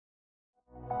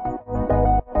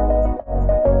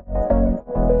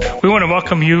want to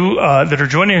welcome you that are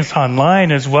joining us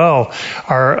online as well.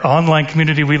 Our online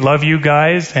community, we love you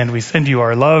guys, and we send you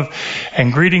our love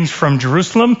and greetings from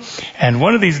Jerusalem. And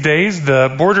one of these days,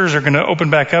 the borders are going to open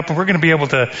back up, and we're going to be able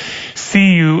to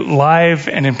see you live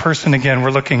and in person again.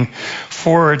 We're looking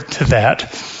forward to that.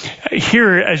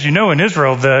 Here, as you know, in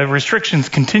Israel, the restrictions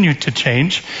continue to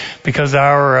change because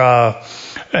our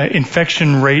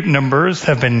infection rate numbers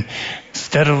have been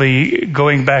steadily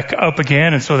going back up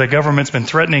again, and so the government's been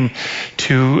threatening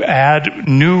to add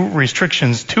new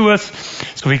restrictions to us.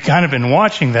 So we've kind of been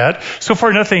watching that. So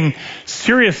far, nothing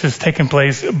serious has taken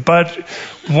place, but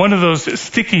one of those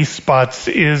sticky spots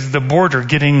is the border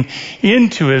getting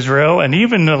into Israel and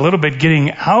even a little bit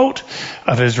getting out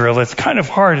of Israel. It's kind of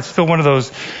hard. It's still one of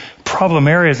those problem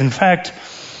areas. In fact,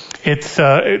 it's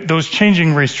those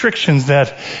changing restrictions that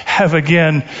have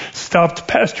again stopped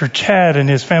Pastor Chad and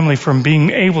his family from being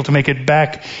able to make it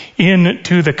back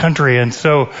into the country. And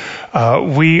so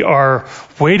we are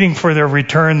waiting for their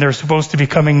return. They're supposed to be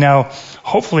coming now,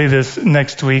 hopefully this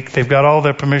next week. They've got all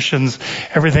their permissions.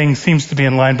 Everything seems to be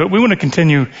in line. But we want to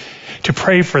continue to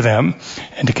pray for them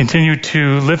and to continue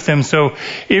to lift them. So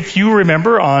if you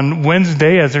remember on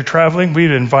Wednesday as they're traveling,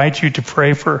 we'd invite you to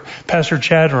pray for Pastor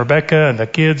Chad and Rebecca and the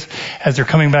kids as they're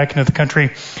coming back into the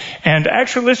country. And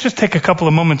actually, let's just take a couple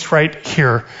of moments right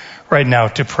here, right now,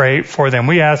 to pray for them.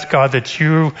 We ask God that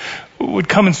you would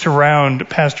come and surround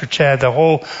Pastor Chad, the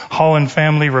whole Holland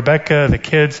family, Rebecca, the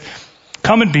kids.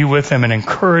 Come and be with them and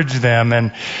encourage them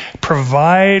and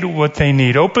provide what they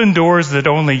need. Open doors that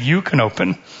only you can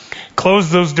open.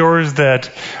 Close those doors that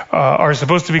are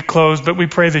supposed to be closed, but we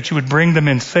pray that you would bring them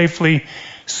in safely,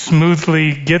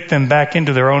 smoothly, get them back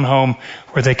into their own home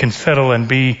where they can settle and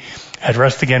be at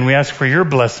rest again. We ask for your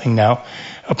blessing now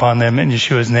upon them in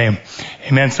Yeshua's name.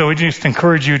 Amen. So we just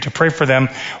encourage you to pray for them.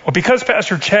 Well, because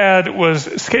Pastor Chad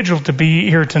was scheduled to be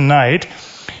here tonight,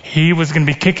 he was going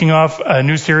to be kicking off a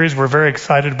new series. We're very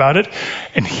excited about it,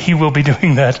 and he will be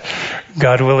doing that,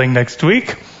 God willing, next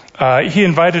week. He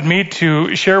invited me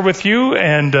to share with you,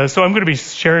 and so I'm going to be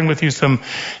sharing with you some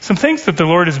things that the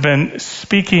Lord has been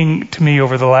speaking to me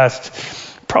over the last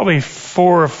probably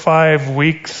 4 or 5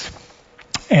 weeks.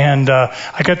 And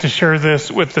I got to share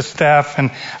this with the staff, and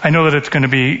I know that it's going to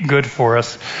be good for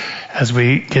us as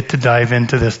we get to dive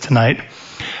into this tonight.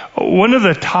 One of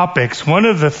the topics, one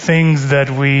of the things that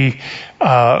we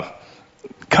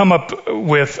come up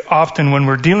with often when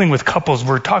we're dealing with couples,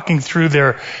 we're talking through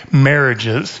their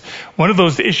marriages. One of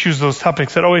those issues, those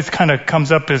topics that always kind of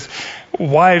comes up is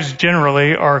wives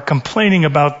generally are complaining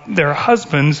about their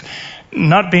husbands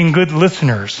not being good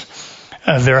listeners.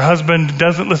 Their husband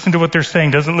doesn't listen to what they're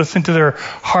saying, doesn't listen to their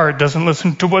heart, doesn't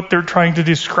listen to what they're trying to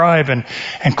describe. And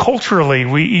culturally,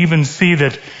 we even see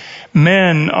that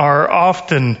men are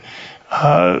often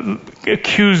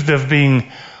accused of being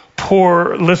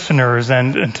poor listeners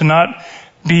and to not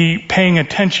be paying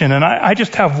attention. And I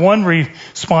just have one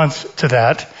response to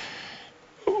that.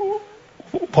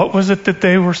 What was it that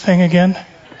they were saying again?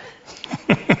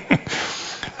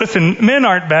 Listen, men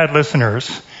aren't bad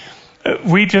listeners.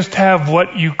 We just have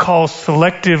what you call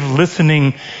selective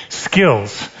listening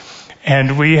skills.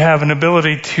 And we have an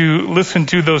ability to listen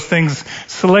to those things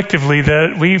selectively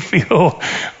that we feel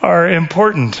are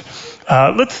important.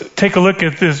 Let's take a look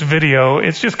at this video.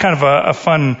 It's just kind of a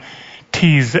fun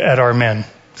tease at our men.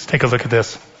 Let's take a look at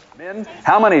this. Men,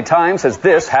 how many times has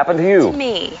this happened to you? To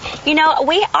me. You know,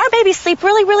 our babies sleep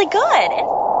really, really good.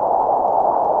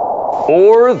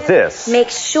 Or this. Make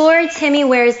sure Timmy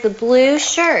wears the blue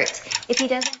shirt. If he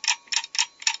doesn't...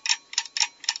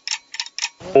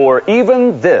 Or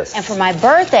even this. And for my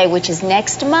birthday, which is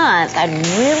next month, I'd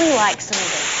really like some of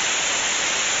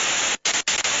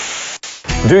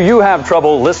this. Do you have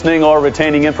trouble listening or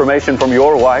retaining information from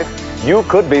your wife? You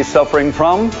could be suffering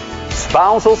from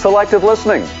spousal selective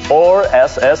listening, or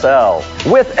SSL.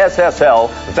 With SSL,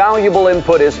 valuable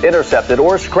input is intercepted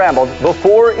or scrambled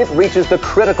before it reaches the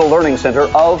critical learning center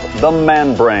of the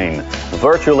man brain.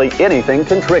 Virtually anything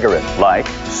can trigger it, like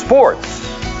sports,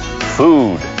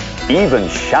 food, even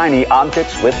shiny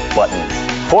objects with buttons.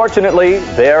 Fortunately,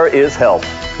 there is help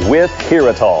with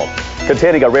Heritol.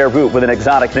 Containing a rare root with an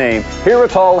exotic name,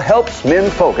 Heritol helps men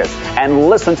focus and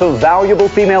listen to valuable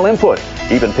female input,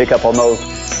 even pick up on those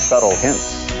subtle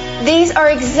hints. These are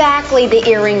exactly the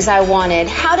earrings I wanted.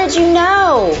 How did you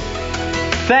know?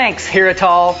 Thanks,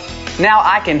 Heritol. Now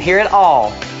I can hear it all.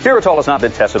 Heritol has not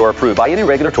been tested or approved by any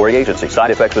regulatory agency.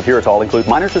 Side effects with Heritol include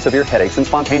minor to severe headaches and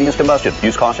spontaneous combustion.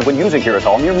 Use caution when using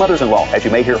Heritol near mothers-in-law, as you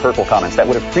may hear hurtful comments that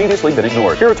would have previously been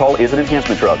ignored. Heritol is an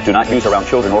enhancement drug. Do not use around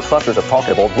children or clusters of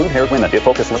talkative old blue-haired women. If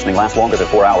focused listening lasts longer than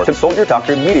 4 hours, consult your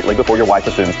doctor immediately before your wife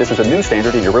assumes this is a new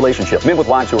standard in your relationship. Men with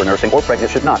wives who are nursing or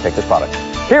pregnant should not take this product.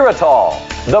 Heritol,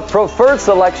 the preferred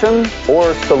selection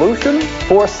or solution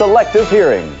for selective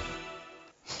hearing.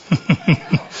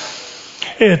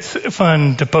 It's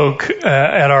fun to poke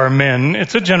at our men.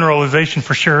 It's a generalization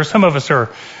for sure. Some of us are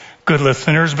good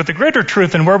listeners, but the greater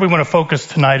truth and where we want to focus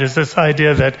tonight is this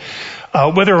idea that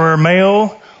whether we're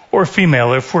male or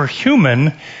female, if we're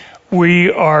human,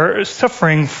 we are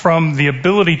suffering from the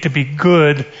ability to be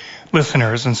good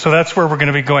listeners. And so that's where we're going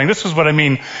to be going. This is what I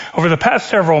mean. Over the past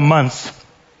several months,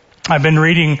 I've been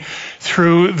reading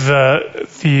through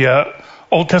the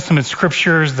Old Testament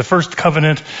scriptures, the First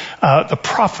Covenant, the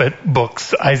prophet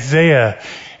books, Isaiah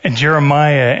and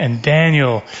Jeremiah and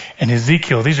Daniel and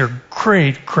Ezekiel. These are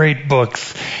great, great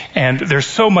books. And there's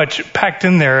so much packed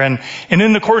in there. And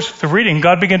in the course of the reading,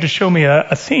 God began to show me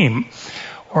a theme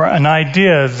or an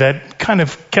idea that kind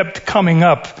of kept coming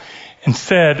up and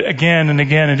said again and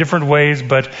again in different ways,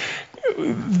 but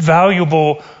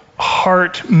valuable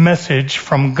heart message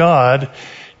from God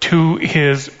to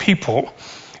his people.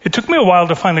 It took me a while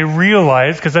to finally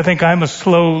realize, because I think I'm a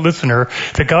slow listener,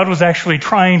 that God was actually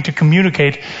trying to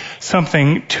communicate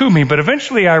something to me. But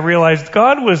eventually I realized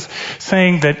God was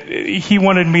saying that he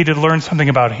wanted me to learn something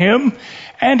about him,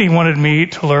 and he wanted me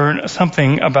to learn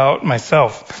something about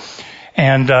myself.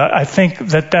 And I think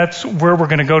that that's where we're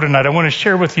going to go tonight. I want to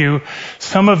share with you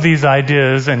some of these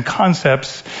ideas and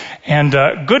concepts. And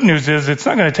good news is it's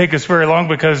not going to take us very long,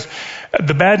 because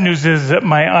the bad news is that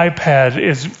my iPad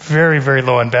is very, very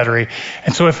low on battery.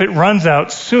 And so if it runs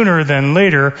out sooner than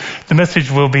later, the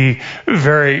message will be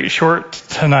very short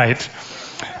tonight.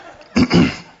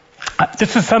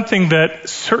 This is something that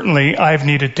certainly I've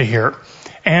needed to hear,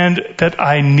 and that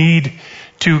I need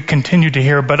to continue to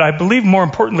hear. But I believe more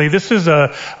importantly, this is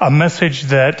a message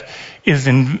that is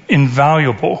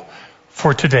invaluable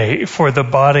for today, for the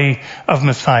body of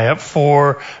Messiah,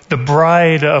 for the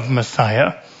bride of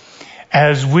Messiah.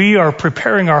 As we are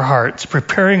preparing our hearts,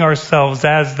 preparing ourselves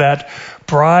as that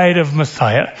bride of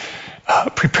Messiah,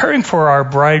 preparing for our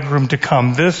bridegroom to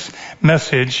come, this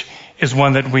message is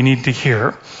one that we need to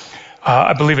hear.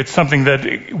 I believe it's something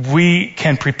that we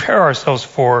can prepare ourselves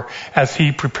for as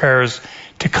he prepares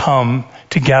to come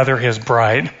to gather his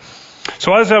bride.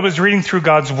 So as I was reading through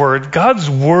God's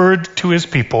word to his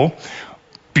people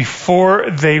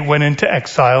before they went into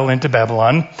exile into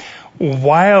Babylon,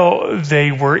 while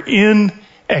they were in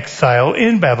exile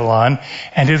in Babylon,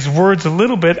 and his words a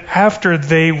little bit after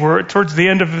they were towards the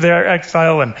end of their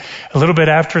exile and a little bit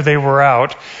after they were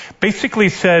out, basically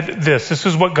said this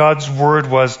is what God's word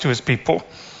was to his people.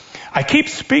 I keep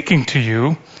speaking to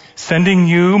you, sending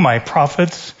you my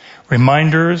prophets,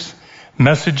 reminders,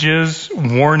 messages,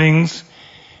 warnings,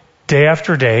 day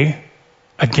after day,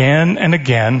 again and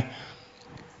again,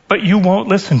 but you won't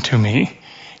listen to me.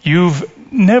 You've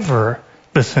never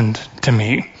listened to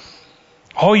me.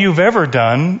 All you've ever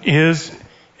done is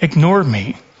ignore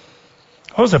me.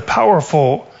 That was a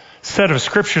powerful set of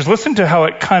scriptures. Listen to how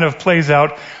it kind of plays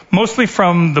out, mostly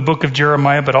from the book of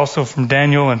Jeremiah, but also from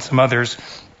Daniel and some others.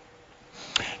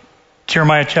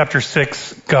 Jeremiah chapter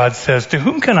 6, God says, to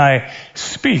whom can I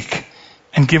speak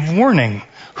and give warning?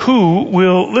 Who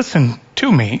will listen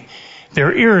to me?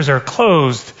 Their ears are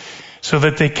closed so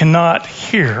that they cannot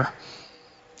hear.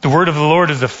 The word of the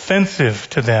Lord is offensive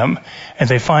to them, and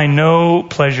they find no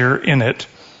pleasure in it.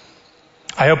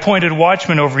 I appointed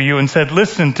watchmen over you and said,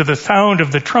 listen to the sound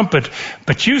of the trumpet.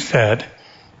 But you said,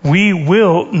 we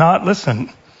will not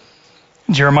listen.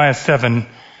 Jeremiah 7,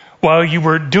 while you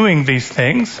were doing these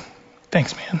things,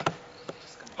 thanks, man.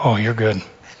 Oh, you're good.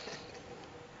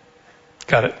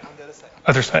 Got it.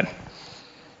 Other side.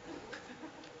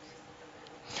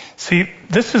 See,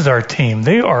 this is our team.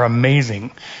 They are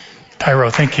amazing.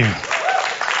 Tyro, thank you.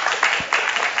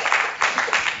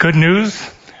 Good news.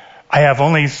 I have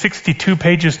only 62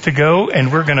 pages to go,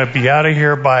 and we're going to be out of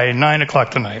here by 9 o'clock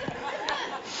tonight.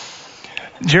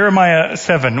 Jeremiah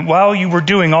 7, while you were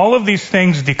doing all of these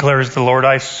things, declares the Lord,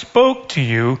 I spoke to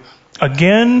you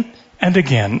again and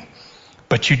again,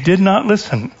 but you did not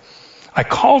listen. I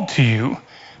called to you,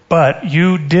 but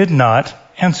you did not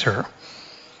answer.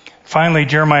 Finally,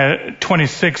 Jeremiah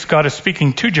 26, God is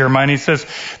speaking to Jeremiah, and he says,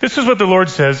 this is what the Lord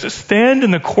says, stand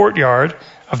in the courtyard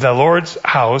of the Lord's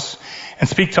house and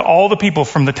speak to all the people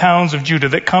from the towns of Judah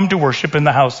that come to worship in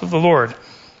the house of the Lord.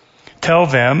 Tell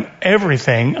them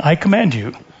everything I command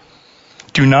you.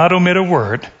 Do not omit a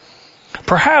word.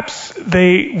 Perhaps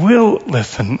they will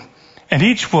listen, and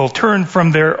each will turn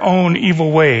from their own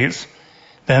evil ways.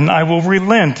 Then I will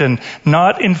relent and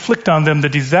not inflict on them the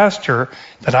disaster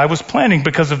that I was planning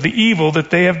because of the evil that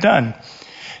they have done.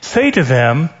 Say to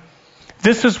them,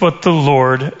 this is what the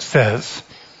Lord says.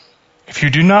 If you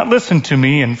do not listen to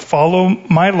me and follow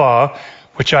my law,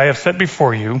 which I have set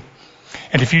before you,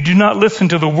 and if you do not listen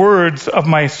to the words of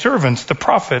my servants, the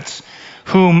prophets,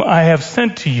 whom I have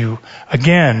sent to you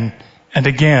again and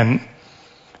again,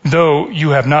 though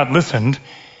you have not listened,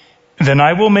 then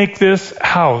I will make this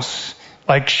house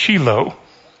like Shiloh,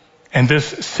 and this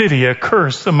city a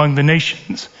curse among the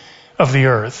nations of the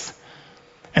earth.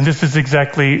 And this is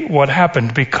exactly what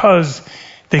happened, because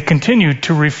they continued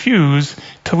to refuse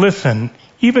to listen,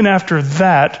 even after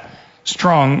that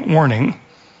strong warning.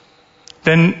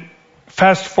 Then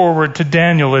fast forward to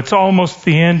Daniel. It's almost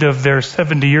the end of their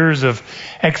 70 years of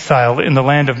exile in the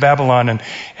land of Babylon.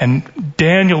 And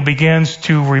Daniel begins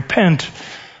to repent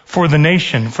for the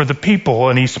nation, for the people.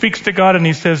 And he speaks to God and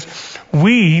he says,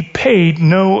 we paid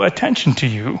no attention to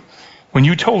you when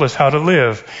you told us how to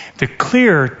live. The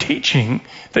clear teaching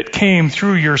that came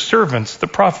through your servants, the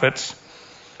prophets.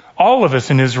 All of us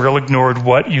in Israel ignored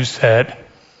what you said.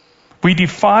 We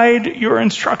defied your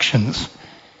instructions,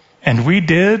 and we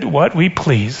did what we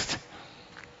pleased.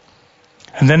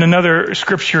 And then another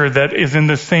scripture that is in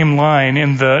the same line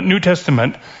in the New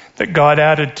Testament that God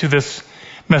added to this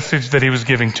message that he was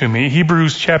giving to me.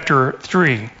 Hebrews chapter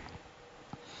 3.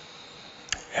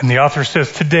 And the author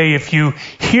says, today, if you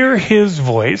hear his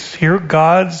voice, hear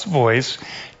God's voice,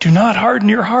 do not harden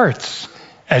your hearts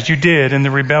as you did in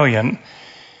the rebellion.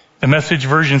 The Message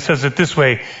version says it this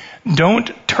way, don't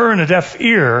turn a deaf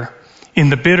ear in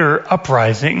the bitter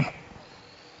uprising.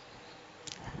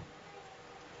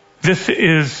 This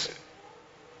is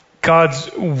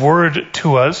God's word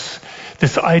to us,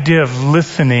 this idea of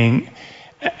listening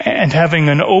and having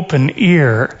an open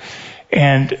ear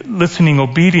and listening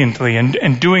obediently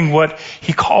and doing what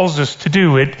he calls us to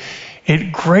do.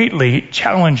 It greatly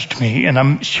challenged me, and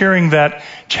I'm sharing that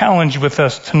challenge with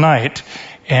us tonight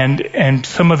and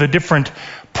some of the different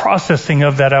processing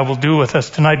of that I will do with us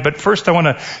tonight. But first I want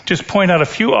to just point out a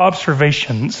few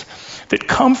observations that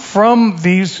come from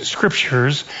these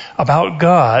scriptures about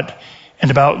God and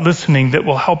about listening that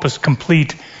will help us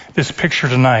complete this picture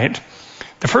tonight.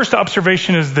 The first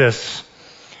observation is this: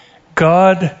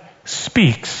 God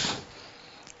speaks.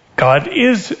 God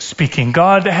is speaking.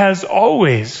 God has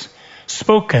always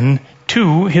spoken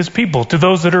to his people, to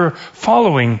those that are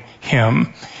following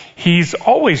him. He's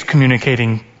always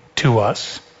communicating to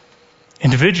us,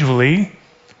 individually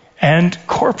and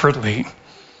corporately.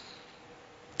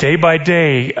 Day by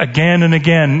day, again and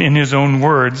again in his own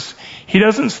words, he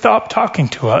doesn't stop talking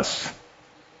to us.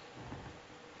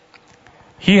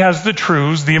 He has the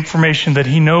truths, the information that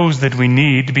he knows that we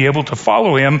need to be able to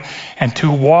follow him and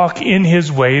to walk in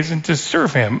his ways and to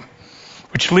serve him.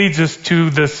 Which leads us to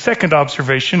the second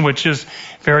observation, which is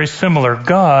very similar.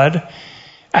 God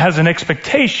has an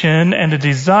expectation and a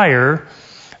desire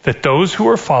that those who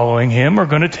are following him are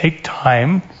going to take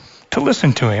time to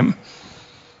listen to him,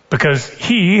 because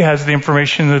he has the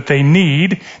information that they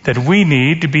need, that we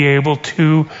need to be able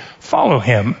to follow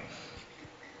him.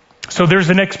 So there's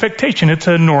an expectation. It's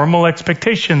a normal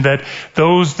expectation that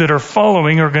those that are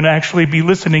following are going to actually be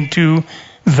listening to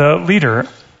the leader.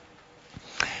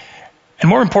 And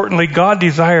more importantly, God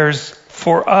desires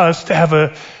for us to have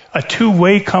a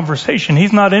two-way conversation.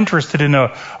 He's not interested in a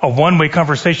one-way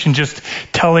conversation, just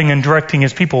telling and directing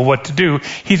his people what to do.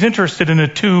 He's interested in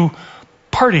a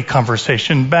two-party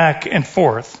conversation, back and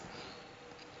forth.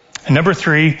 And number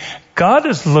 3, God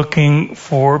is looking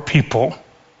for people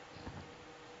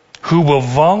who will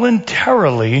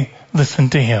voluntarily listen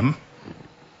to him.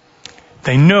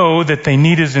 They know that they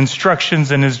need his instructions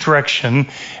and his direction,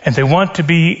 and they want to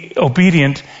be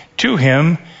obedient to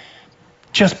him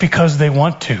just because they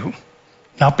want to,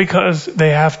 not because they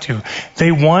have to.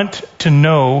 They want to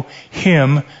know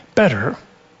him better.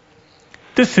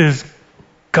 This is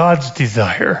God's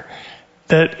desire,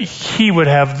 that he would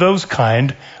have those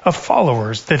kind of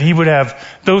followers, that he would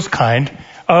have those kind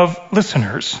of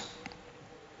listeners.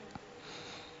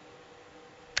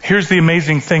 Here's the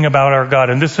amazing thing about our God,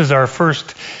 and this is our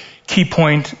first key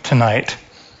point tonight.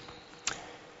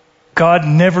 God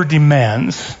never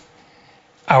demands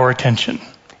our attention.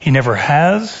 He never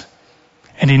has,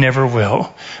 and he never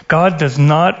will. God does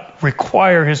not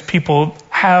require his people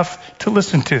have to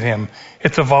listen to him.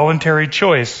 It's a voluntary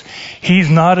choice. He's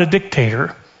not a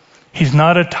dictator. He's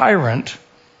not a tyrant.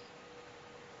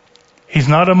 He's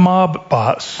not a mob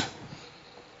boss.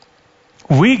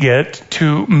 we get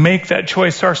to make that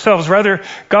choice ourselves. Rather,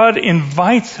 God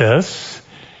invites us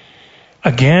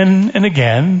again and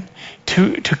again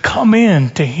to come in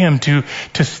to Him, to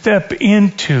step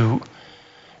into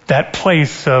that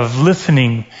place of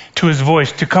listening to His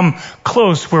voice, to come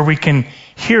close where we can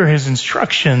hear His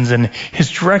instructions and His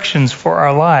directions for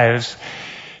our lives,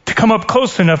 to come up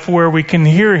close enough where we can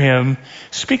hear Him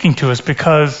speaking to us,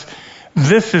 because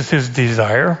this is His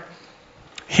desire.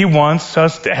 He wants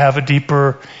us to have a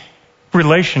deeper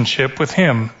relationship with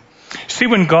Him. See,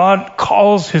 when God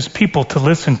calls His people to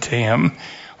listen to Him,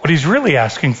 what He's really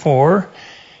asking for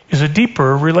is a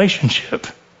deeper relationship.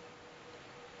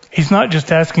 He's not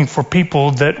just asking for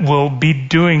people that will be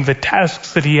doing the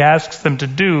tasks that He asks them to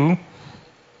do,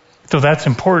 though that's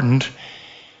important.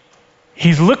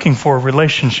 He's looking for a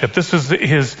relationship. This is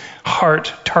His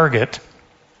heart target.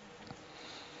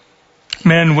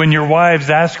 Men, when your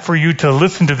wives ask for you to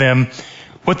listen to them,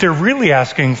 what they're really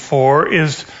asking for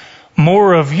is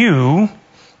more of you,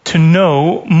 to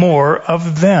know more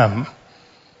of them.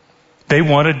 They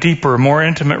want a deeper, more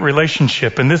intimate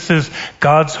relationship. And this is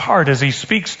God's heart as He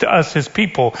speaks to us, His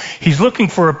people. He's looking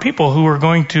for a people who are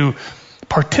going to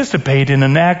participate in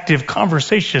an active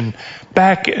conversation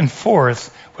back and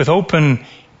forth with open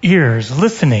ears,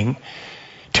 listening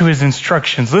to His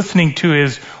instructions, listening to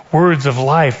His words of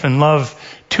life and love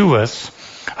to us.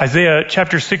 Isaiah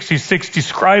chapter 66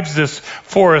 describes this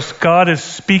for us. God is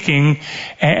speaking,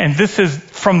 and this is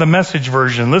from the Message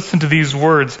version. Listen to these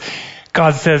words.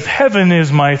 God says, "Heaven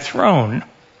is my throne.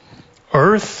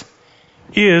 Earth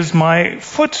is my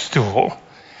footstool.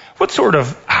 What sort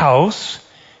of house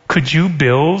could you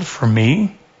build for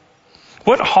me?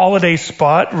 What holiday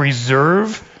spot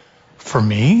reserve for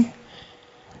me?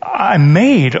 I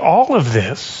made all of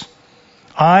this.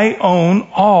 I own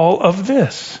all of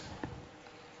this."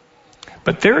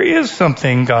 But there is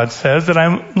something, God says, that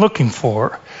I'm looking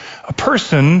for. A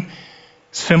person,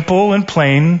 simple and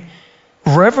plain,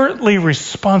 reverently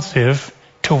responsive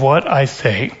to what I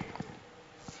say.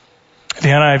 The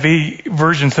NIV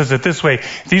version says it this way: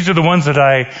 "These are the ones that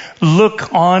I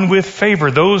look on with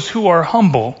favor, those who are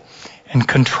humble and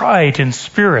contrite in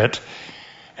spirit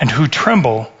and who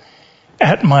tremble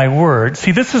at my word."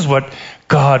 See, this is what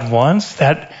God wants,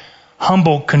 that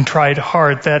humble, contrite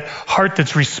heart, that heart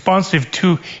that's responsive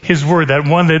to His word, that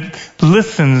one that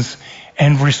listens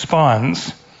and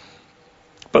responds.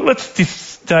 But let's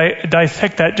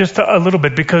dissect that just a little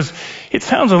bit, because it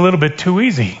sounds a little bit too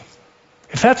easy.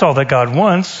 If that's all that God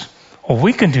wants, well,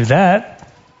 we can do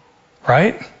that,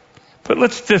 right? But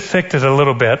let's dissect it a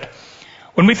little bit.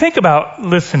 When we think about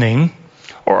listening,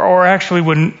 or actually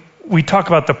when we talk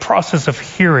about the process of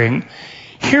hearing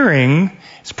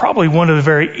is probably one of the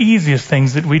very easiest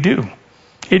things that we do.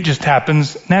 It just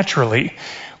happens naturally.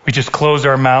 We just close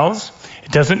our mouths.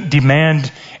 It doesn't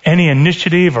demand any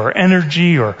initiative or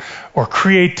energy or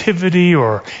creativity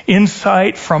or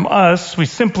insight from us. We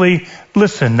simply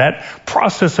listen. That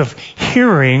process of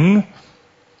hearing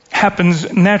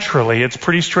happens naturally. It's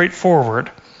pretty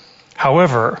straightforward.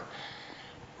 However,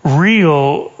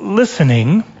 real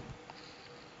listening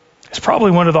is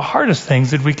probably one of the hardest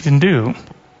things that we can do.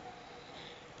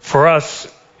 For us,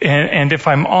 and if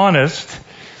I'm honest,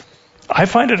 I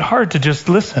find it hard to just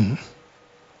listen.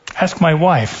 Ask my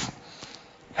wife.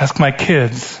 Ask my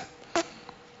kids.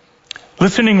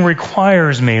 Listening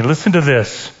requires me, listen to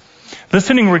this.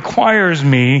 Listening requires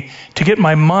me to get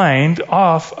my mind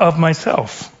off of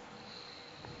myself.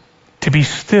 To be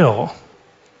still.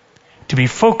 To be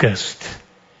focused.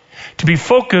 To be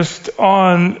focused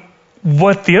on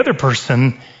what the other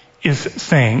person is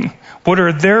saying. What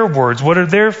are their words? What are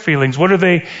their feelings? What are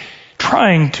they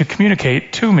trying to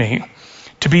communicate to me?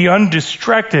 To be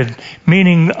undistracted,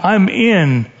 meaning I'm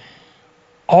in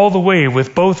all the way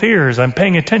with both ears. I'm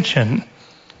paying attention.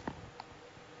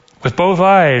 With both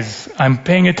eyes, I'm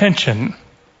paying attention.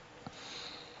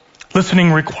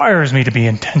 Listening requires me to be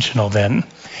intentional then.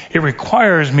 It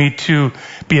requires me to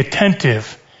be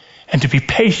attentive and to be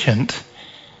patient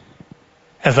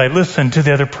as I listen to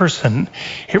the other person.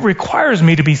 It requires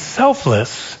me to be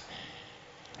selfless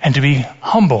and to be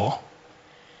humble.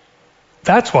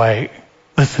 That's why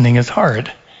listening is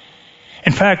hard.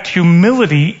 In fact,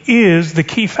 humility is the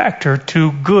key factor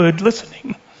to good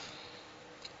listening.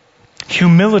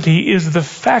 Humility is the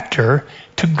factor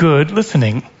to good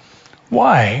listening.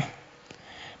 Why?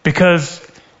 Because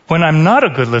when I'm not a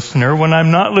good listener, when I'm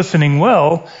not listening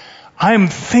well, I'm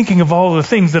thinking of all the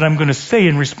things that I'm going to say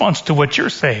in response to what you're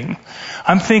saying.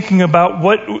 I'm thinking about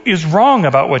what is wrong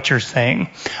about what you're saying.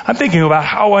 I'm thinking about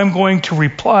how I'm going to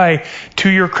reply to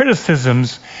your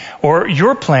criticisms or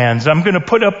your plans. I'm going to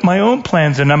put up my own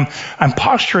plans, and I'm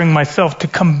posturing myself to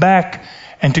come back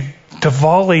and to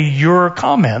volley your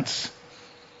comments.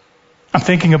 I'm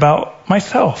thinking about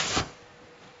myself.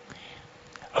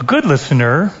 A good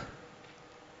listener,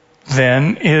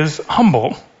 then, is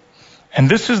humble. And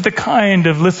this is the kind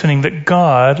of listening that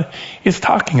God is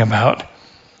talking about.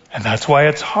 And that's why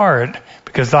it's hard,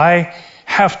 because I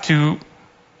have to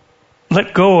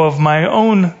let go of my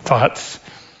own thoughts.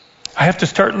 I have to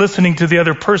start listening to the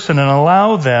other person and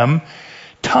allow them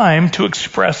time to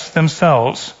express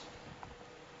themselves.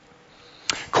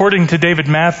 According to David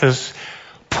Mathis,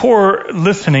 poor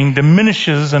listening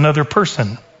diminishes another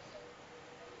person.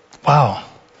 Wow.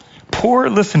 Poor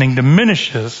listening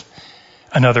diminishes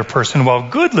another person, while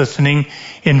good listening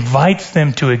invites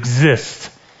them to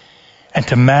exist and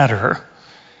to matter.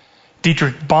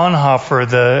 Dietrich Bonhoeffer,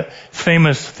 the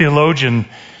famous theologian,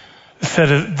 said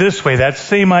it this way, that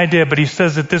same idea, but he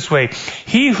says it this way: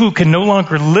 he who can no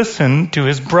longer listen to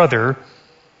his brother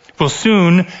will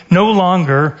soon no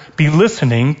longer be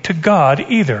listening to God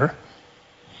either.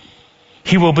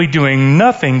 He will be doing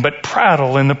nothing but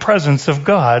prattle in the presence of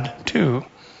God too.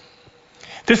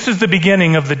 This is the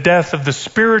beginning of the death of the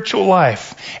spiritual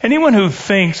life. Anyone who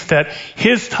thinks that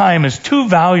his time is too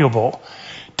valuable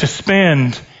to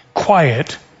spend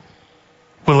quiet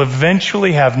will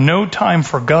eventually have no time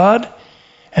for God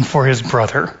and for his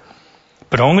brother,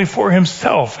 but only for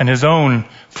himself and his own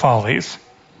follies.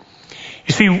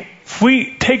 You see, if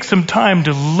we take some time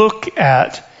to look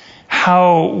at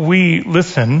how we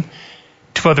listen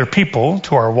to other people,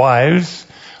 to our wives,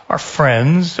 our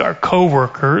friends, our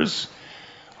co-workers,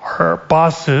 our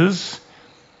bosses,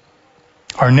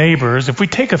 our neighbors, if we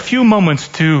take a few moments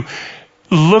to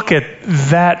look at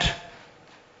that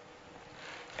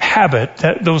habit,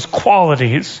 those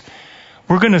qualities,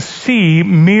 we're going to see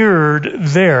mirrored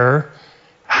there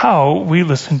how we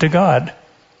listen to God.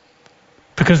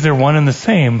 Because they're one and the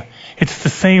same. It's the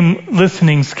same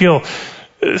listening skill.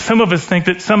 Some of us think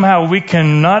that somehow we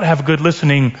cannot have good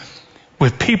listening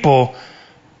with people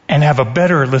and have a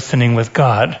better listening with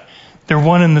God. They're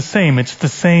one and the same. It's the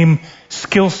same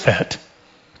skill set.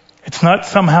 It's not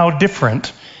somehow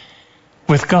different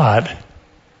with God.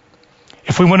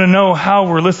 If we want to know how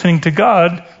we're listening to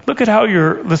God, look at how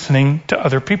you're listening to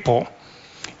other people.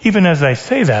 Even as I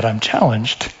say that, I'm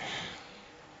challenged.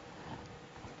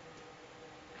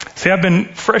 See, I've been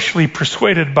freshly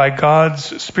persuaded by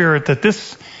God's Spirit that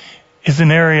this is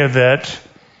an area that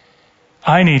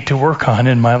I need to work on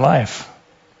in my life.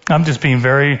 I'm just being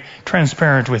very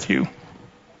transparent with you.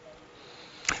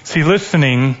 See,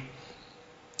 listening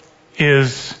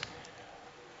is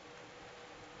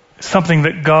something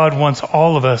that God wants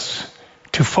all of us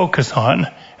to focus on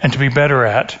and to be better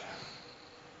at.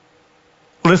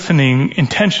 Listening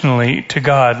intentionally to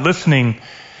God, listening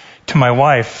to my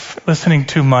wife, listening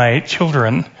to my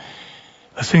children,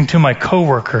 listening to my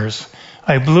coworkers.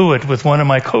 I blew it with one of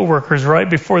my coworkers right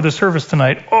before the service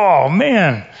tonight. Oh,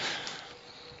 man.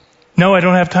 No, I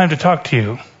don't have time to talk to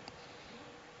you.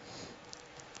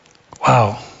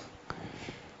 Wow.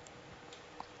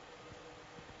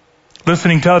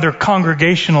 Listening to other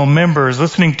congregational members,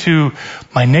 listening to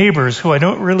my neighbors who I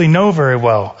don't really know very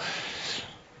well.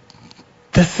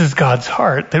 This is God's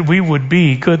heart, that we would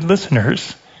be good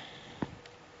listeners.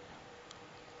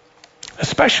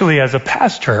 Especially as a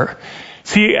pastor.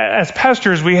 See, as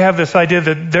pastors, we have this idea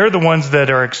that they're the ones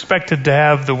that are expected to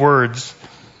have the words.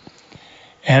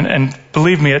 And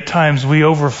believe me, at times we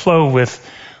overflow with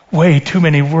way too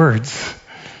many words.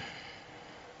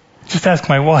 Just ask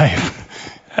my wife,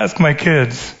 ask my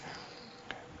kids.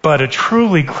 But a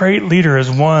truly great leader is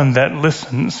one that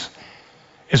listens,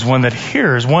 is one that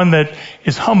hears, one that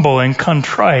is humble and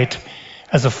contrite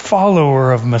as a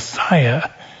follower of Messiah.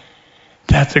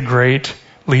 That's a great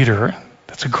leader.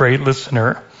 That's a great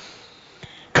listener.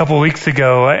 A couple of weeks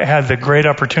ago, I had the great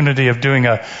opportunity of doing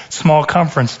a small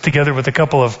conference together with a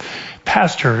couple of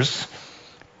pastors,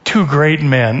 two great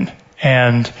men,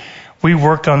 and we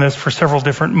worked on this for several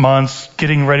different months,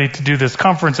 getting ready to do this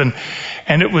conference,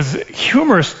 and it was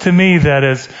humorous to me that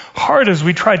as hard as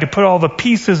we tried to put all the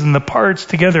pieces and the parts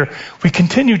together, we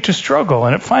continued to struggle.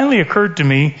 And it finally occurred to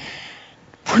me,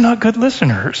 we're not good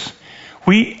listeners.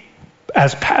 We,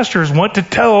 as pastors, want to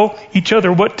tell each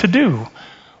other what to do.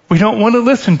 We don't want to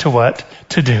listen to what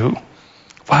to do.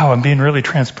 Wow, I'm being really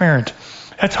transparent.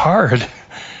 That's hard.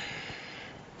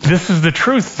 This is the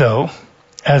truth, though,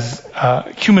 as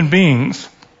human beings.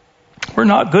 We're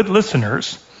not good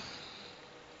listeners.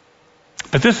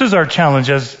 But this is our challenge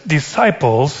as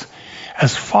disciples,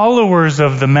 as followers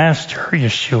of the Master,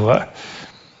 Yeshua.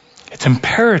 It's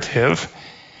imperative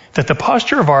that the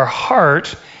posture of our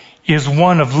heart is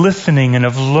one of listening and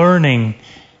of learning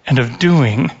and of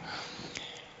doing.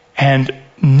 And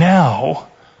now,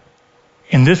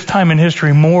 in this time in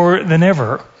history, more than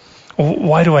ever.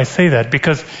 Why do I say that?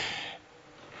 Because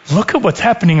look at what's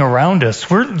happening around us.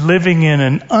 We're living in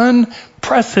an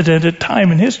unprecedented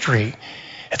time in history.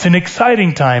 It's an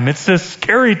exciting time. It's a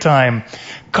scary time.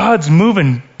 God's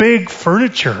moving big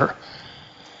furniture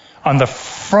on the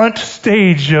front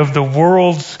stage of the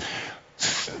world's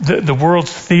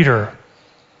theater.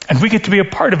 And we get to be a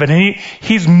part of it. And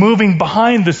he's moving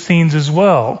behind the scenes as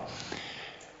well.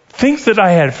 Things that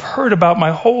I have heard about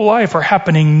my whole life are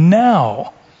happening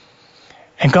now.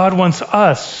 And God wants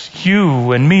us,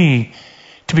 you and me,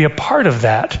 to be a part of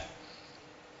that.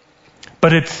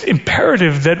 But it's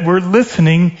imperative that we're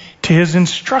listening to his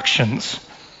instructions,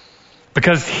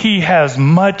 because he has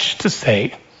much to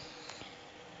say.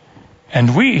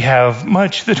 And we have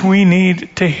much that we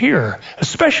need to hear,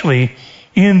 especially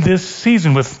in this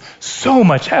season with so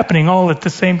much happening all at the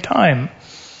same time.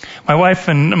 My wife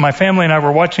and my family and I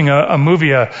were watching a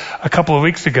movie a couple of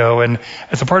weeks ago, and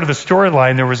as a part of the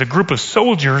storyline, there was a group of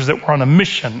soldiers that were on a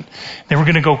mission. They were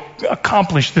going to go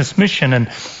accomplish this mission, and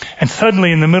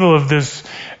suddenly in the middle of this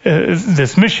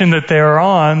mission that they are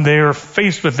on, they are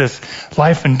faced with this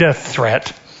life and death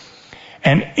threat.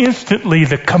 And instantly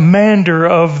the commander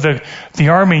of the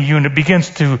army unit begins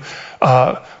to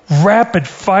rapid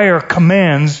fire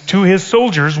commands to his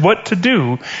soldiers what to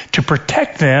do to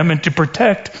protect them and to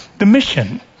protect the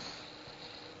mission.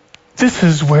 This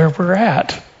is where we're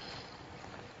at.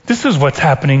 This is what's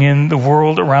happening in the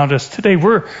world around us today.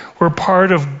 We're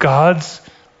part of God's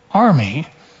army.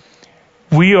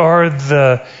 We are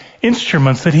the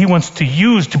instruments that he wants to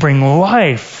use to bring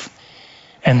life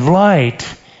and light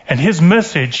and his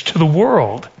message to the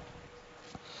world.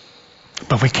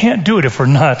 But we can't do it if we're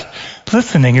not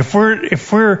listening. If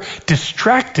we're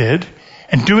distracted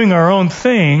and doing our own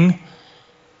thing,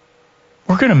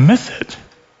 we're going to miss it.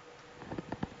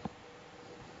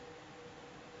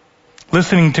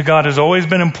 Listening to God has always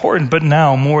been important, but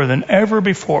now more than ever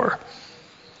before,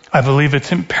 I believe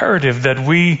it's imperative that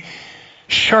we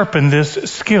sharpen this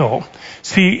skill.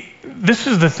 See, this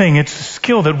is the thing. It's a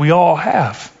skill that we all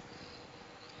have.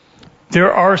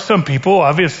 There are some people,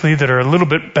 obviously, that are a little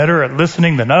bit better at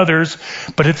listening than others,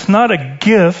 but it's not a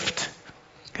gift.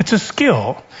 It's a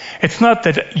skill. It's not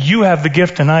that you have the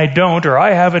gift and I don't, or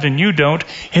I have it and you don't.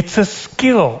 It's a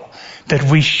skill that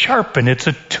we sharpen. It's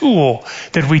a tool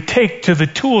that we take to the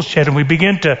tool shed and we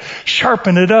begin to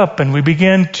sharpen it up, and we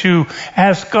begin to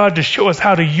ask God to show us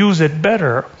how to use it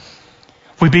better.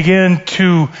 We begin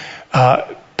to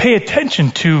pay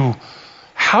attention to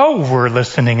how we're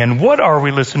listening and what are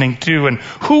we listening to and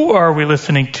who are we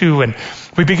listening to, and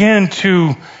we begin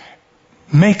to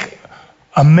make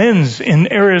amends in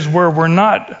areas where we're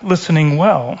not listening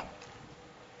well.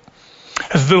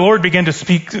 As the Lord began to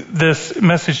speak this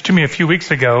message to me a few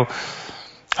weeks ago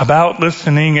about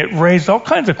listening, it raised all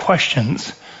kinds of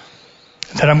questions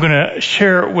that I'm going to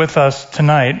share with us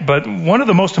tonight. But one of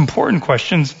the most important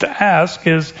questions to ask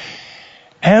is,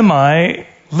 am I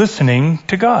listening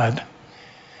to God?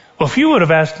 Well, if you would have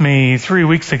asked me 3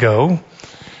 weeks ago,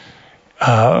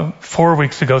 4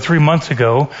 weeks ago, 3 months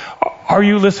ago, are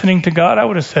you listening to God? I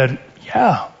would have said,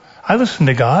 yeah, I listen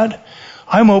to God.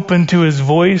 I'm open to his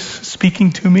voice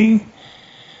speaking to me.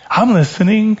 I'm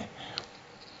listening.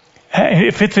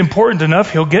 If it's important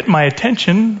enough, he'll get my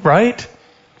attention, right?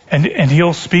 And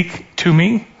he'll speak to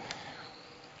me.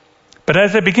 But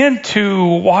as I began to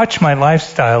watch my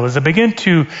lifestyle, as I began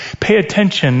to pay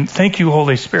attention, thank you,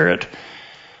 Holy Spirit,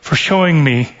 for showing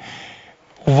me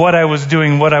what I was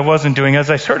doing, what I wasn't doing. As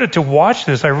I started to watch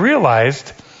this, I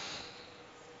realized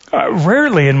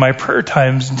rarely in my prayer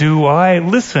times do I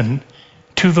listen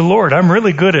to the Lord. I'm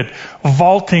really good at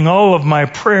vaulting all of my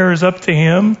prayers up to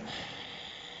him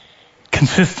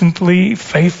consistently,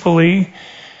 faithfully.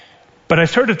 But I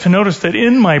started to notice that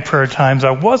in my prayer times,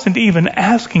 I wasn't even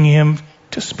asking him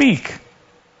to speak.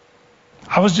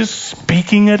 I was just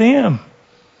speaking at him.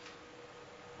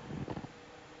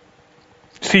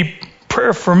 See,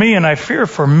 prayer for me, and I fear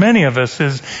for many of us,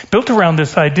 is built around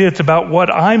this idea. It's about what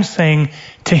I'm saying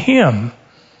to him.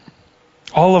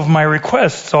 All of my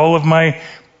requests, all of my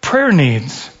prayer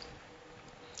needs.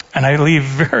 And I leave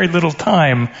very little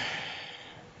time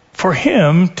for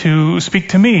him to speak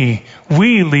to me.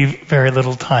 We leave very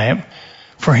little time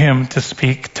for him to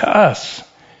speak to us.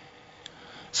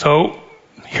 So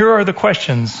here are the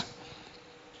questions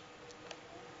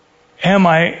am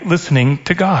I listening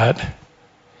to God?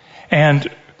 And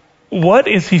what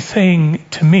is he saying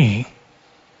to me?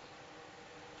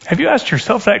 Have you asked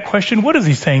yourself that question? What is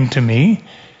he saying to me?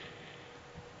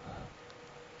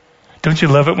 Don't you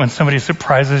love it when somebody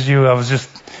surprises you? I was just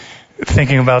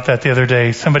thinking about that the other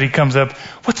day. Somebody comes up,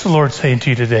 what's the Lord saying to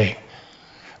you today?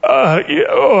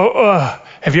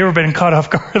 Have you ever been caught off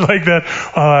guard like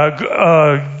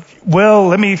that? Well,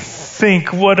 let me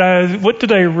think. What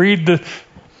did I read?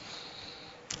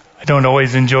 I don't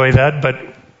always enjoy that, but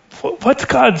what's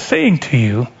God saying to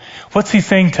you? What's he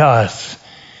saying to us?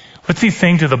 What's he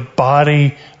saying to the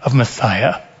body of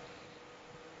Messiah?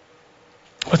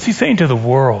 What's he saying to the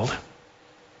world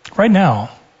right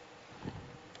now?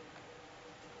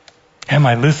 Am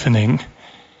I listening?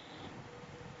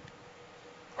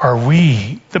 Are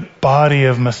we, the body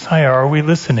of Messiah, are we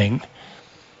listening?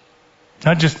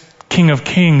 Not just King of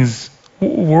Kings,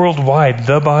 worldwide,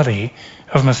 the body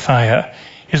of Messiah.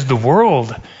 Is the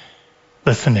world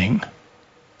listening?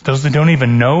 Those that don't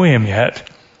even know him yet.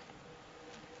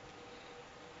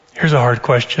 Here's a hard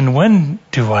question. When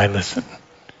do I listen?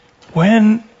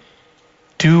 When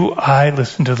do I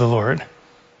listen to the Lord?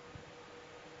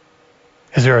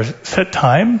 Is there a set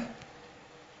time?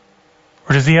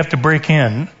 Or does he have to break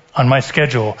in on my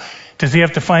schedule? Does he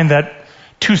have to find that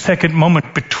 2-second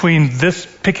moment between this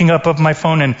picking up of my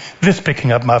phone and this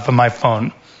picking up of my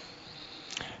phone?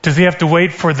 Does he have to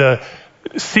wait for the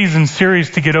season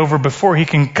series to get over before he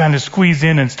can kind of squeeze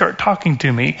in and start talking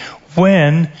to me?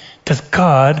 When does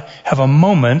God have a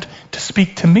moment to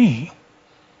speak to me?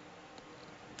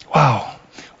 Wow.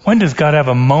 When does God have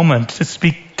a moment to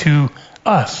speak to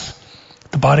us,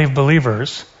 the body of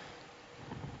believers?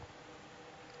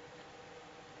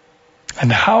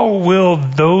 And how will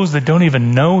those that don't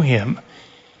even know him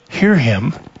hear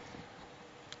him?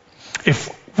 If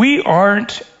we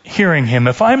aren't hearing him,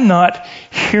 if I'm not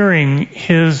hearing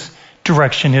his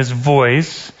direction, his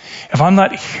voice, if I'm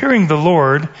not hearing the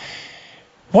Lord,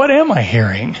 what am I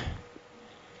hearing?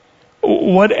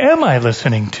 What am I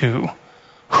listening to?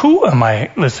 Who am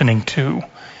I listening to?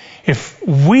 If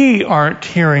we aren't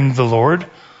hearing the Lord,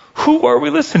 who are we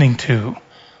listening to?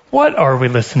 What are we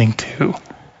listening to?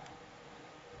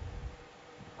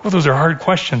 Well, those are hard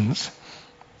questions.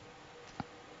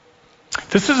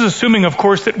 This is assuming, of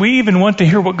course, that we even want to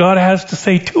hear what God has to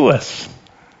say to us.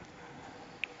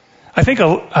 I think a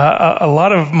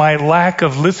lot of my lack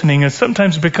of listening is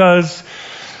sometimes because,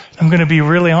 I'm going to be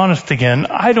really honest again,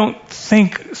 I don't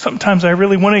think sometimes I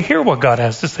really want to hear what God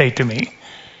has to say to me.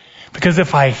 Because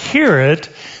if I hear it,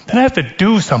 then I have to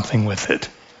do something with it.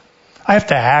 I have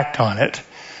to act on it.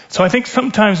 So I think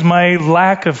sometimes my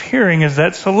lack of hearing is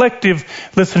that selective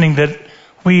listening that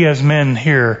we as men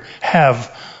here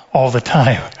have all the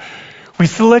time. We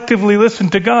selectively listen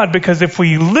to God because if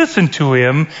we listen to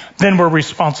him, then we're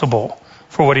responsible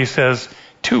for what he says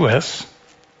to us.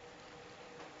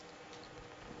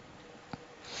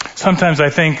 Sometimes I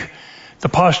think the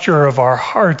posture of our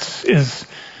hearts is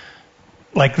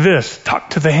like this.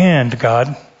 Talk to the hand,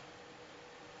 God.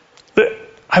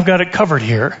 I've got it covered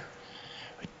here.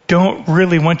 I don't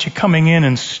really want you coming in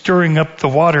and stirring up the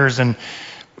waters and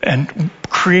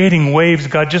creating waves,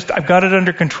 God. I've got it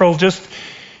under control. Just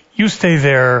you stay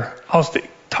there. I'll stay.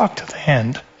 Talk to the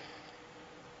hand.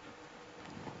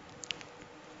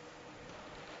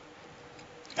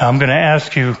 Now I'm going to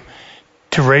ask you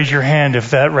to raise your hand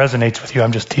if that resonates with you.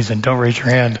 I'm just teasing. Don't raise your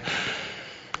hand.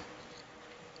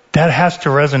 That has to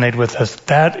resonate with us.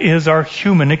 That is our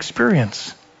human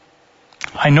experience.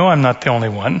 I know I'm not the only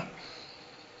one.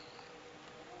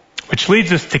 Which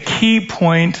leads us to key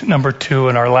point number 2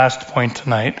 and our last point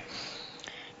tonight.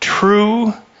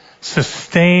 True,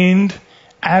 sustained,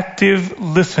 active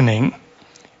listening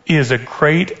is a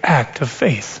great act of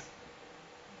faith.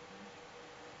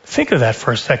 Think of that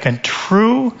for a second.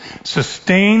 True,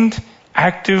 sustained,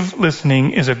 active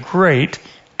listening is a great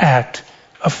act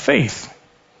of faith.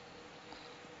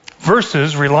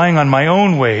 Versus relying on my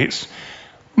own ways,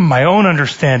 my own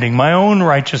understanding, my own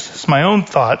righteousness, my own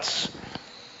thoughts,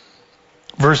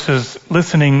 versus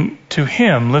listening to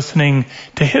him, listening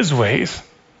to his ways.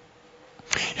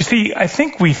 You see, I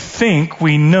think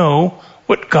we know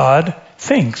what God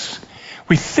thinks.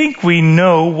 We think we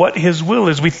know what his will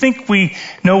is. We think we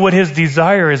know what his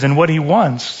desire is and what he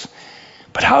wants.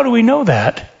 But how do we know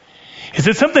that? Is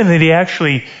it something that he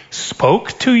actually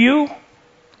spoke to you?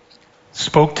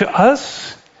 Spoke to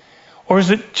us? Or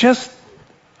is it just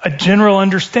a general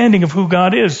understanding of who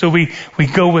God is? So we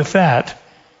go with that.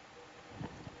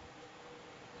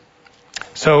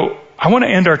 So I want to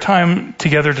end our time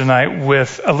together tonight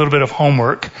with a little bit of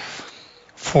homework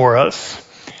for us.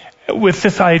 with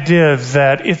this idea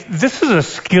that this is a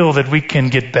skill that we can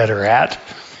get better at.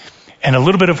 And a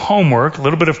little bit of homework, a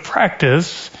little bit of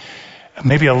practice,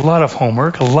 maybe a lot of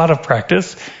homework, a lot of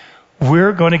practice,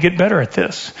 we're going to get better at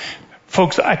this.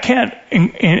 Folks, I can't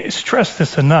stress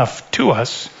this enough to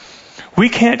us. We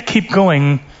can't keep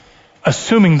going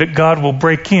assuming that God will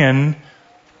break in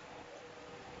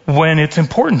when it's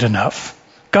important enough.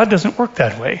 God doesn't work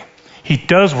that way. He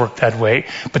does work that way,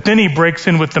 but then he breaks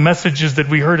in with the messages that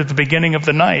we heard at the beginning of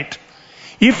the night.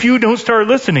 If you don't start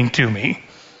listening to me,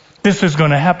 this is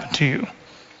going to happen to you.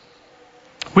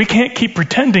 We can't keep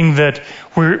pretending that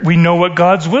we know what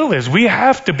God's will is. We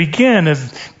have to begin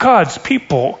as God's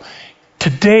people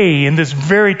today in this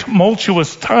very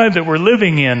tumultuous time that we're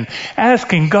living in,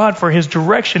 asking God for his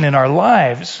direction in our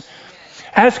lives,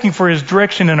 asking for his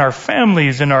direction in our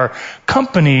families, in our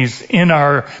companies, in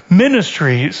our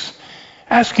ministries,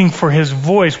 asking for his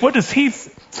voice. What does he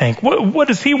think? What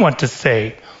does he want to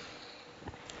say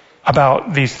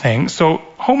about these things? So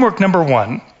homework number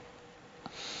 1,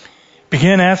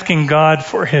 begin asking God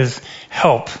for his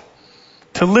help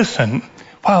to listen.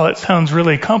 Wow, it sounds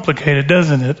really complicated,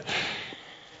 doesn't it?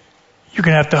 You're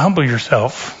going to have to humble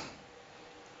yourself.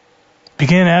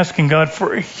 Begin asking God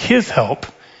for his help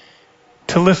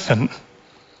to listen.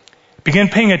 Begin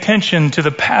paying attention to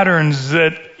the patterns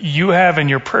that you have in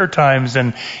your prayer times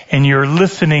and your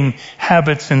listening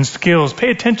habits and skills.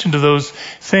 Pay attention to those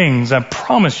things. I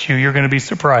promise you're going to be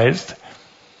surprised.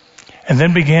 And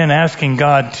then begin asking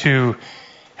God to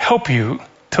help you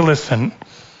to listen.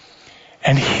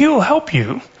 And he'll help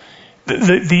you.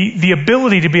 The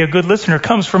ability to be a good listener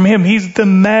comes from him. He's the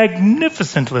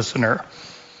magnificent listener.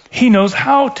 He knows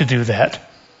how to do that.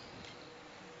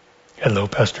 Hello,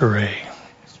 Pastor Ray.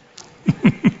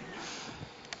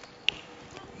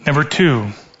 Number 2,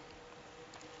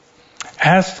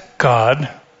 ask God,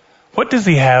 what does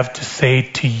he have to say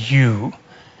to you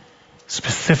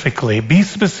specifically? Be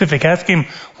specific. Ask him,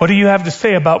 what do you have to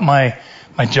say about my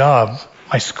job,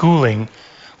 my schooling?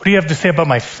 What do you have to say about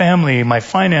my family, my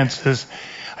finances?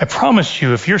 I promise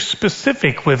you, if you're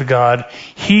specific with God,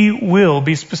 he will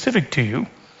be specific to you,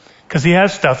 because he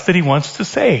has stuff that he wants to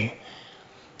say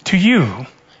to you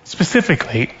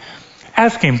specifically.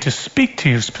 Ask him to speak to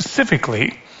you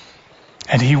specifically,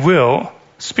 and he will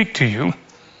speak to you.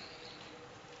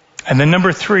 And then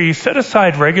number 3, set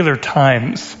aside regular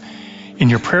times in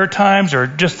your prayer times or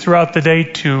just throughout the day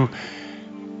to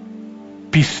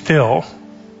be still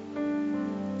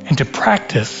and to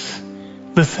practice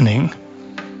listening.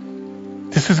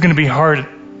 This is going to be hard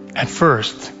at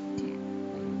first,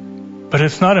 but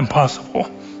it's not impossible.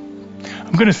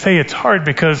 I'm going to say it's hard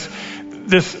because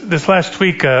this last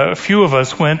week, a few of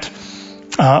us went,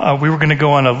 we were going to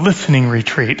go on a listening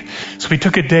retreat. So we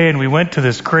took a day and we went to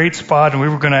this great spot, and we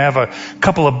were going to have a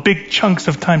couple of big chunks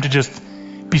of time to just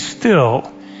be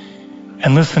still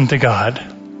and listen to God.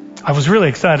 I was really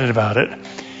excited about it.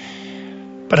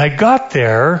 But I got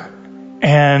there,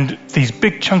 and these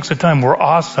big chunks of time were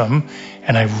awesome,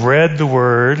 and I read the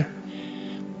Word,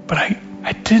 but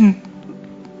I didn't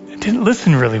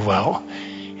listen really well.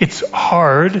 It's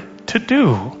hard to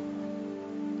do.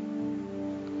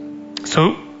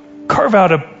 So carve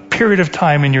out a period of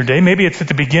time in your day. Maybe it's at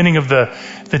the beginning of the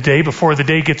day before the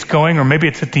day gets going, or maybe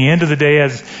it's at the end of the day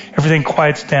as everything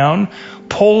quiets down.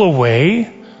 Pull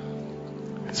away.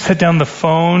 Set down the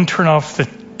phone, turn off the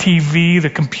TV, the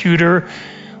computer,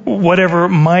 whatever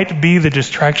might be the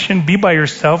distraction. Be by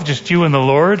yourself, just you and the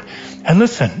Lord, and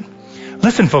listen.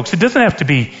 Listen, folks, it doesn't have to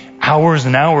be hours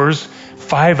and hours,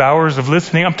 5 hours of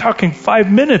listening. I'm talking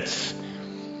 5 minutes.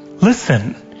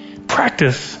 Listen.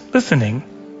 Practice listening.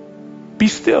 Be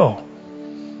still.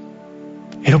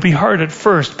 It'll be hard at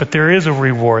first, but there is a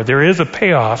reward. There is a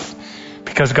payoff,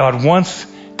 because God wants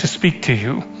to speak to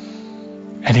you,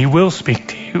 and he will speak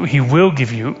to you. He will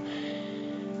give you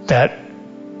that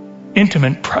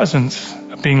intimate presence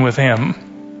of being with him.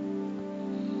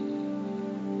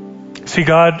 See,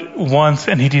 God wants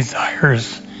and he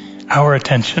desires our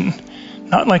attention,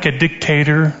 not like a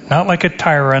dictator, not like a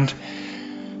tyrant,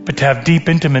 but to have deep,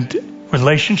 intimate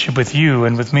relationship with you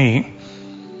and with me.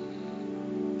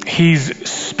 He's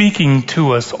speaking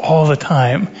to us all the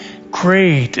time.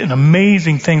 Great and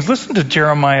amazing things. Listen to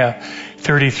Jeremiah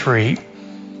 33.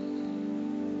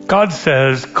 God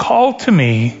says, "Call to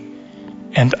me,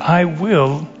 and I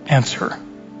will answer,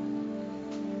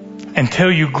 and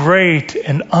tell you great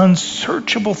and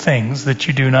unsearchable things that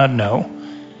you do not know."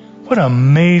 What an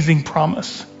amazing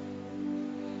promise.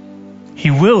 He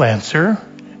will answer,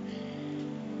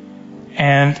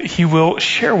 and he will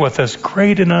share with us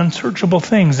great and unsearchable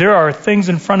things. There are things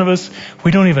in front of us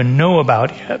we don't even know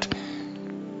about yet.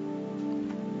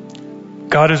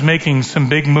 God is making some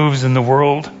big moves in the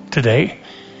world today.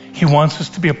 He wants us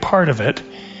to be a part of it,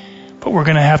 but we're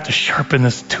going to have to sharpen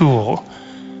this tool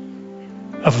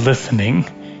of listening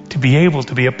to be able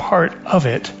to be a part of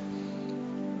it.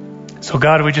 So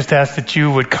God, we just ask that you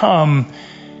would come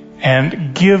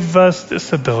and give us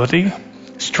this ability,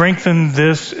 strengthen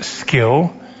this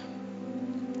skill.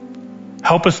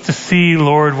 Help us to see,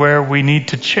 Lord, where we need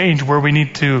to change, where we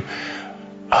need to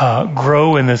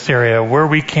grow in this area, where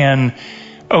we can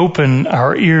open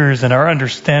our ears and our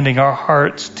understanding, our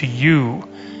hearts to you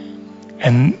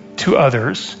and to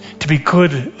others, to be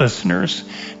good listeners,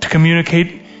 to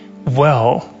communicate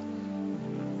well.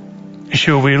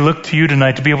 Yeshua, we look to you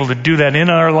tonight to be able to do that in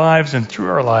our lives and through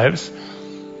our lives.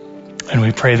 And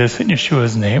we pray this in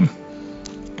Yeshua's name.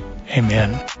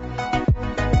 Amen.